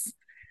office,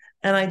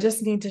 and I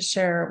just need to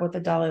share what the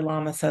Dalai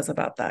Lama says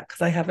about that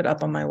because I have it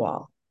up on my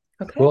wall.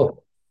 Okay.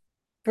 Cool.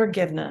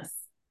 Forgiveness.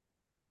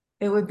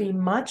 It would be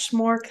much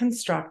more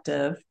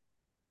constructive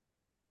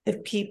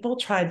if people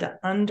tried to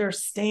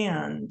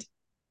understand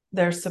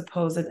their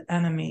supposed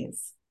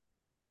enemies.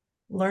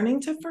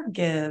 Learning to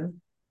forgive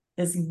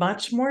is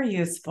much more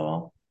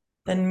useful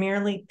than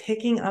merely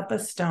picking up a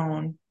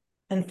stone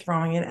and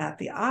throwing it at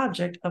the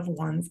object of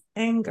one's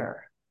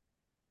anger.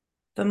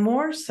 The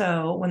more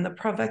so when the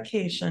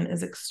provocation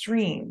is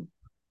extreme,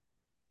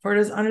 for it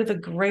is under the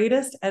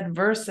greatest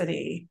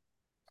adversity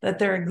that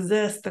there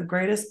exists the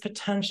greatest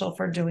potential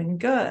for doing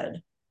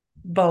good,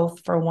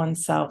 both for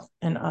oneself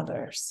and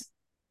others.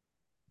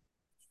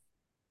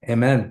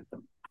 Amen.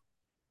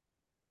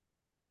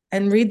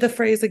 And read the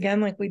phrase again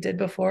like we did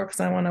before,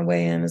 because I want to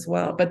weigh in as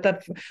well.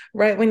 But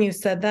right when you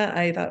said that,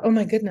 I thought, oh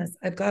my goodness,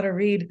 I've got to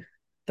read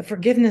the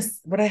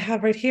forgiveness, what I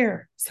have right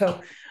here. So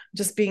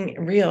just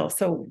being real.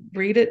 So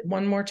read it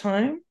one more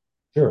time.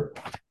 Sure.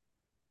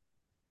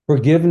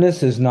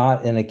 Forgiveness is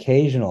not an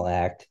occasional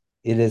act,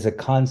 it is a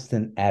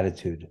constant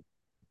attitude.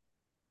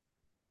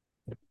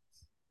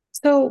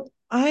 So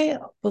I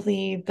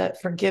believe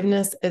that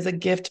forgiveness is a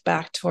gift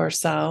back to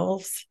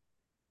ourselves,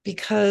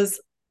 because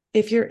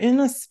if you're in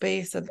a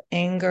space of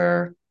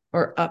anger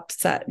or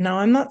upset, now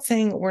I'm not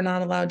saying we're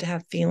not allowed to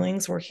have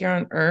feelings. We're here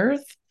on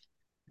earth.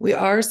 We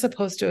are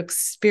supposed to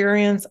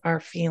experience our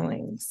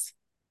feelings.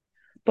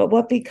 But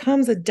what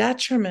becomes a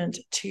detriment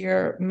to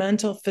your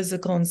mental,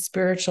 physical, and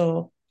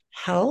spiritual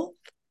health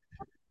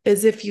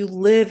is if you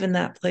live in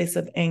that place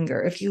of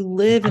anger, if you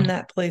live in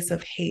that place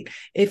of hate,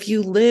 if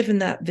you live in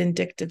that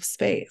vindictive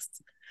space.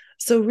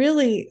 So,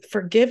 really,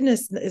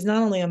 forgiveness is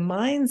not only a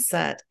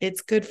mindset,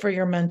 it's good for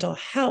your mental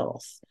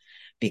health.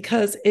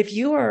 Because if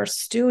you are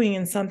stewing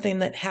in something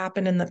that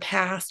happened in the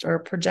past or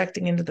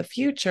projecting into the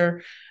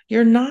future,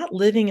 you're not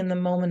living in the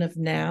moment of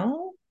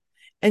now,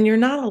 and you're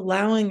not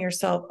allowing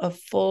yourself a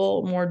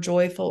full, more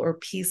joyful or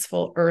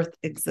peaceful earth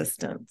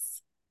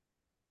existence.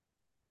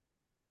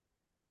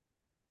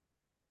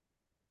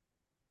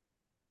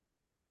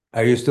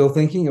 Are you still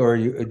thinking, or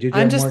did you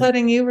I'm have just more?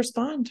 letting you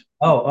respond.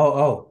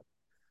 Oh.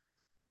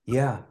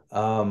 Yeah.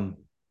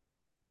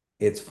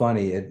 It's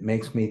funny. It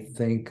makes me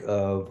think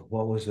of,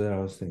 what was it I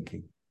was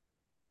thinking?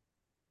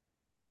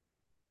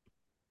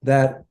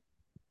 That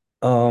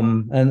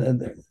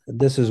and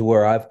this is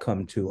where I've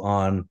come to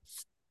on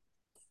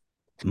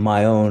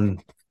my own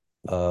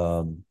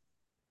um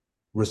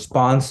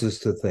responses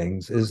to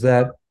things, is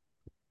that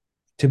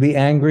to be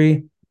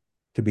angry,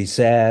 to be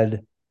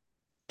sad,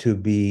 to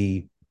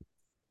be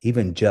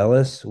even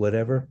jealous,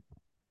 whatever,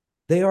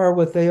 they are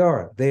what they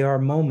are. They are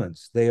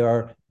moments. They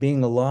are,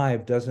 being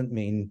alive doesn't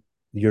mean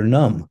you're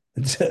numb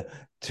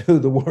to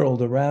the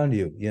world around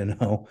you, you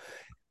know.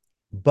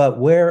 But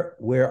where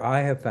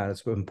I have found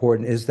it's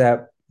important is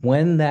that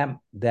when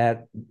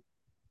that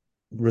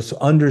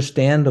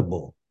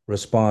understandable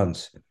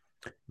response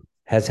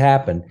has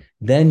happened,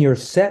 then your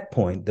set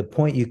point, the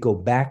point you go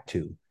back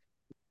to,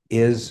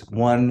 is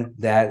one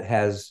that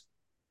has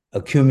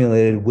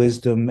accumulated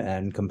wisdom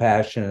and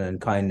compassion and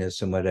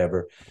kindness and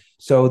whatever,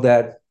 so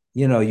that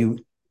you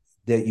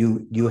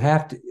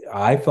have to.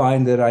 I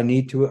find that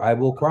I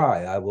will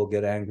cry, I will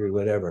get angry,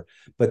 whatever,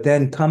 but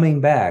then coming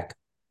back,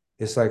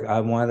 it's like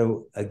I want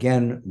to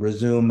again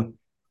resume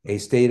a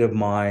state of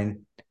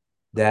mind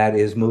that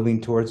is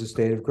moving towards a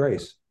state of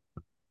grace.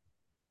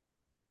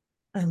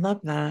 I love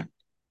that.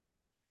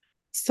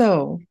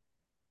 So,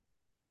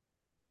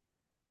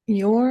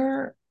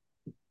 your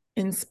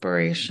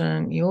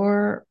inspiration,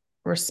 your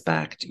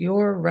respect,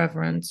 your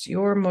reverence,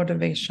 your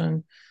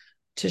motivation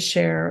to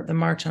share the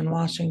March on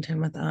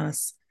Washington with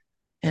us,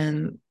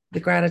 and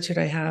the gratitude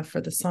I have for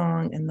the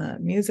song and the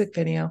music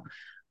video, I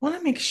want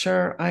to make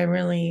sure I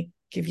really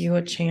give you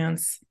a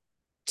chance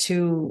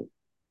to.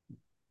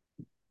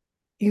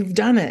 You've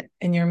done it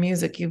in your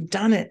music, you've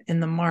done it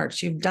in the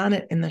march, you've done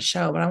it in the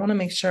show, but I want to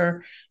make sure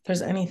if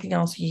there's anything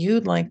else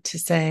you'd like to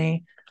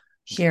say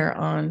here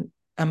on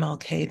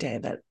MLK Day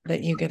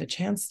that you get a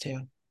chance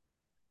to.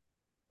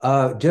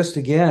 Just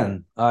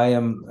again, I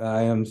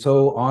am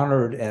so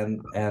honored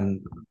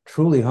and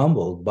truly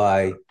humbled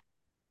by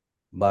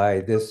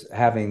this,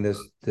 having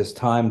this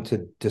time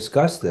to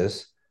discuss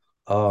this.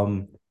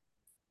 Um,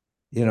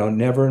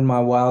 never in my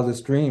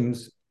wildest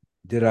dreams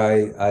did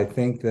I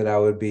think that I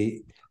would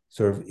be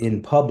sort of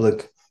in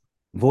public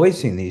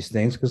voicing these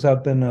things, because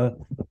I've been a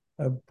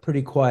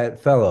pretty quiet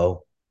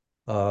fellow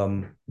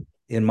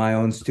in my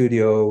own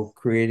studio,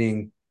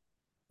 creating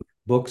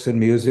books and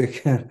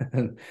music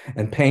and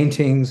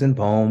paintings and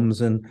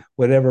poems and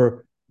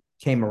whatever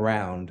came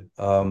around.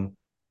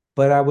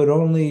 But I would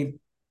only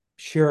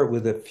share it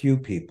with a few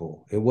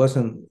people. I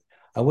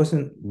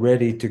wasn't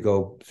ready to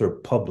go sort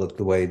of public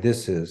the way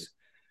this is.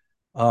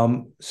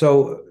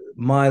 So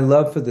my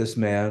love for this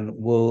man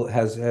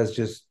has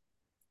just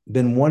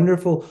been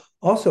wonderful.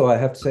 Also, I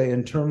have to say,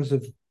 in terms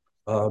of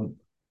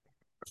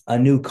a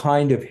new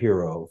kind of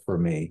hero for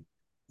me.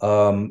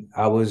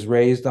 I was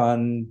raised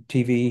on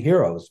TV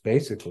heroes,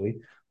 basically.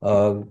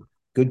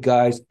 Good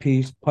guys,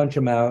 peace, punch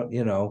them out,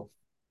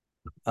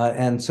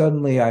 and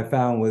suddenly I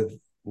found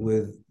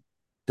with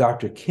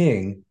Dr.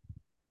 King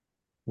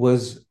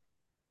was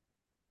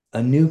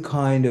a new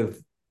kind of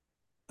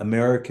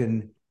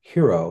American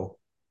hero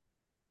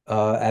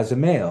as a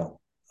male.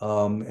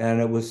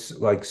 And it was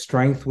like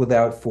strength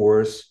without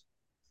force,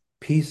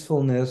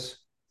 peacefulness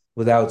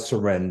without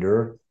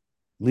surrender,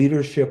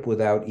 leadership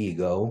without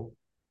ego.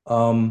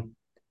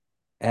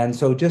 And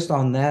so just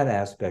on that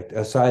aspect,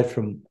 aside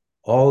from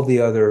all the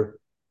other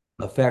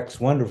effects,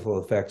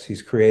 wonderful effects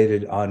he's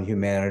created on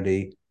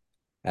humanity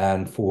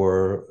and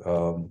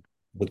for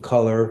the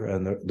color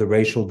and the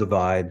racial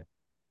divide,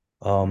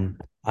 I'm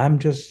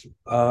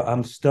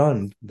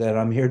stunned that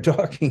I'm here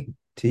talking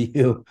to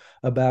you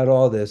about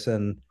all this,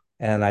 and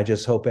I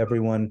just hope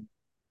everyone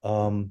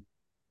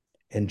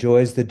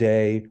enjoys the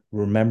day,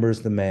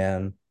 remembers the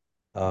man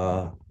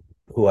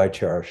who I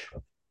cherish.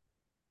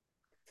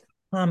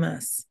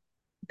 Thomas,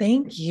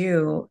 thank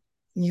you.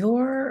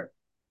 Your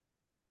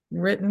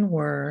written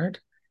word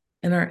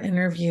in our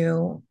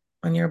interview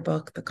on your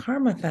book, The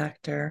Karma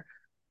Factor,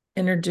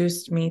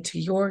 introduced me to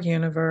your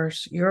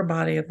universe, your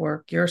body of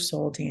work, your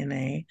soul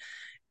DNA.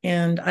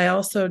 And I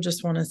also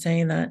just want to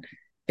say that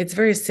it's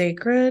very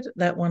sacred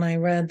that when I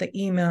read the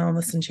email and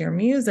listened to your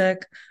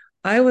music,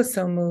 I was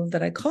so moved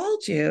that I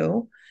called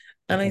you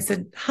and I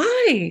said,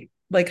 hi,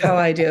 like how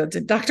I do,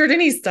 Dr.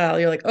 Denny style.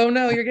 You're like, oh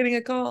no, you're getting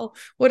a call.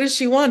 What does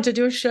she want to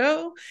do a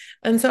show?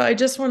 And so I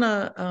just want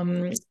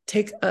to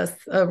take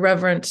a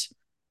reverent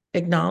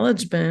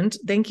acknowledgement.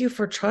 Thank you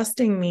for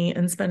trusting me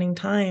and spending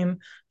time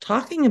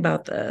talking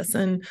about this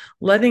and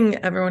letting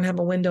everyone have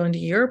a window into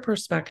your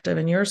perspective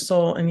and your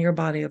soul and your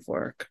body of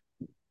work.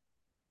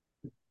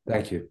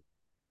 Thank you.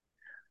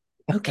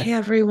 Okay,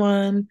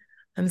 everyone.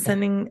 I'm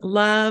sending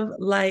love,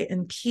 light,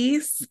 and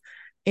peace.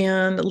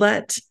 And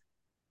let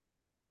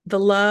the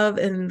love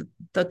and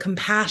the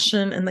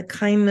compassion and the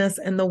kindness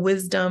and the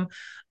wisdom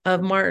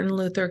of Martin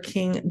Luther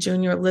King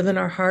Jr. live in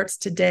our hearts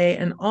today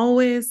and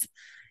always.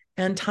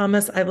 And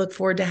Thomas, I look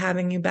forward to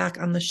having you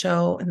back on the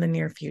show in the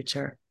near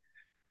future.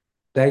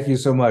 Thank you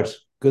so much.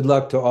 Good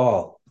luck to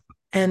all.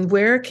 And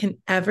where can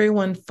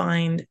everyone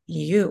find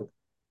you?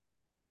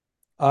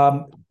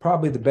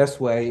 Probably the best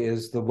way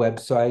is the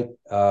website.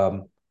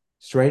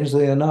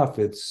 Strangely enough,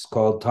 it's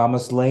called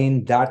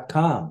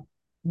thomaslane.com.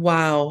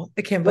 Wow.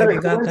 I can't believe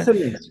you got that.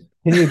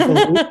 Can you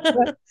believe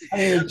that? I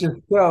mean, it's just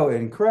so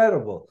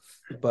incredible.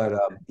 But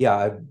yeah,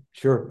 I'm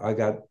sure I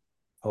got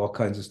all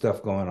kinds of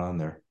stuff going on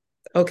there.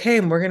 Okay,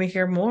 and we're going to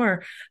hear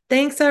more.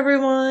 Thanks,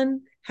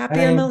 everyone. Happy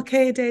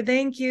MLK Day.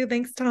 Thank you.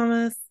 Thanks,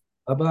 Thomas.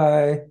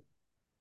 Bye-bye.